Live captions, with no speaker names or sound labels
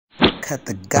Cut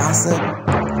the gossip,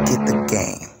 get the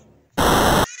game.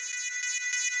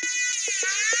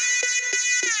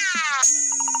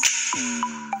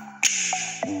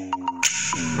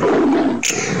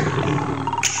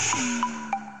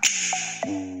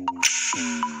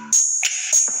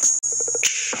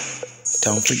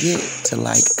 Don't forget to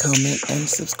like, comment, and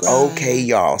subscribe. Okay,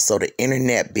 y'all. So the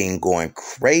internet been going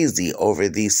crazy over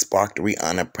these sparked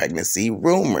Rihanna pregnancy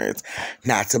rumors.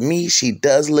 Now, to me, she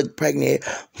does look pregnant,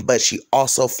 but she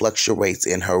also fluctuates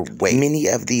in her weight. Many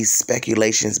of these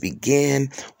speculations began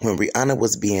when Rihanna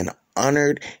was being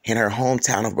honored in her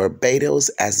hometown of Barbados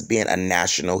as being a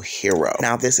national hero.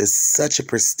 Now, this is such a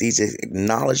prestigious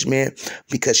acknowledgement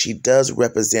because she does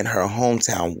represent her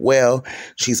hometown well.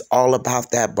 She's all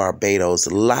about that Barbados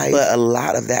life, but a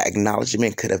lot of that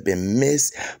acknowledgement could have been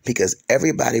missed because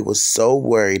everybody was so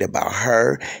worried about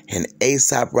her and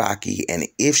A$AP Rocky and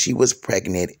if she was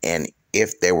pregnant and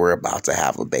if they were about to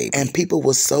have a baby. And people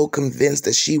were so convinced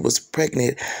that she was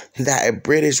pregnant that a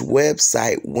British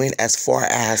website went as far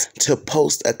as to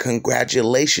post a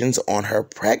congratulations on her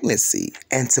pregnancy.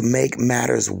 And to make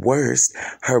matters worse,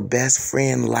 her best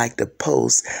friend liked a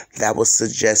post that was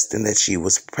suggesting that she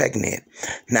was pregnant.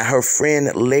 Now, her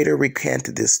friend later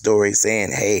recanted this story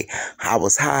saying, hey, I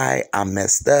was high, I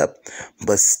messed up,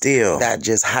 but still, that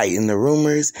just heightened the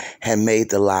rumors and made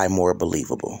the lie more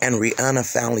believable. And Rihanna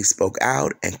finally spoke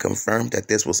out and confirmed that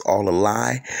this was all a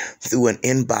lie through an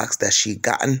inbox that she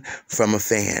gotten from a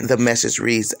fan. The message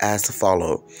reads as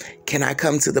follows: can I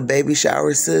come to the baby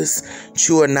shower, sis?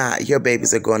 True or not, your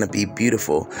babies are going to be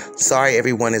beautiful. Sorry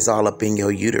everyone is all up in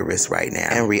your uterus right now.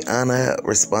 And Rihanna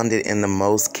responded in the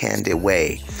most candid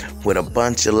way with a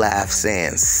bunch of laughs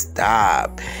saying,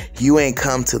 stop. You ain't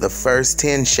come to the first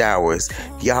 10 showers.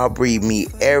 Y'all breed me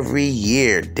every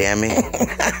year, damn it.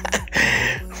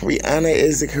 Rihanna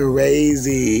is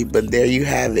crazy, but there you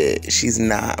have it. She's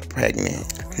not pregnant.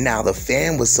 Now, the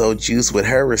fan was so juiced with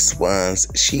her response,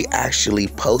 she actually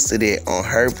posted it on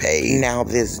her page. Now,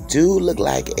 this do look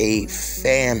like a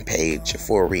fan page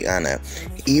for Rihanna.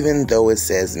 Even though it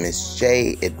says Miss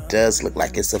J, it does look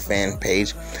like it's a fan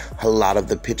page. A lot of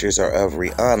the pictures are of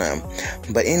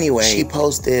Rihanna. But anyway, she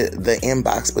posted the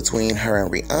inbox between her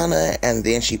and Rihanna, and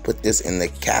then she put this in the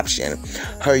caption.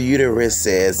 Her uterus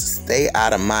says, stay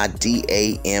out of my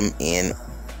DAMN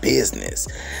business.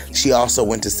 She also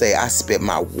went to say, I spit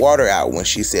my water out when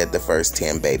she said the first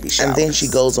 10 baby showers. And then she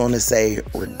goes on to say,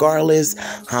 regardless,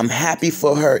 I'm happy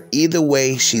for her. Either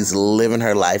way, she's living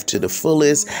her life to the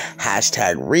fullest.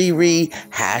 Hashtag Riri,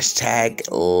 hashtag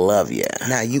love ya.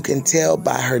 Now, you can tell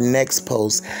by her next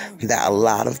post that a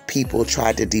lot of people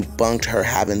tried to debunk her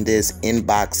having this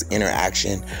inbox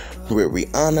interaction with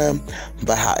Rihanna,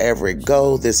 but however it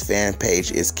goes, this fan page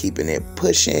is keeping it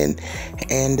pushing,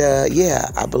 and yeah,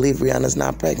 I believe Rihanna's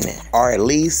not pregnant, or at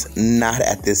least not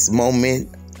at this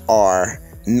moment, or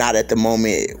not at the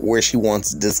moment where she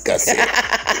wants to discuss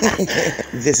it.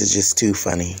 This is just too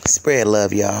funny. Spread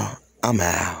love, y'all. I'm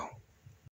out.